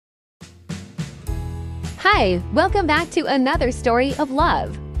Hi, welcome back to another story of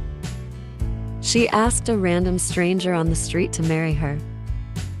love. She asked a random stranger on the street to marry her.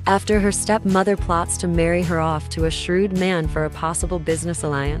 After her stepmother plots to marry her off to a shrewd man for a possible business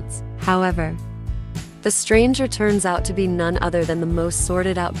alliance. However, the stranger turns out to be none other than the most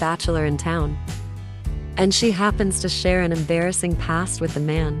sorted-out bachelor in town. And she happens to share an embarrassing past with the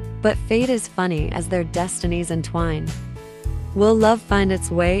man. But fate is funny as their destinies entwine. Will love find its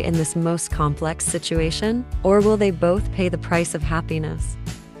way in this most complex situation, or will they both pay the price of happiness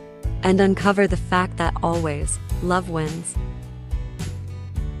and uncover the fact that always, love wins?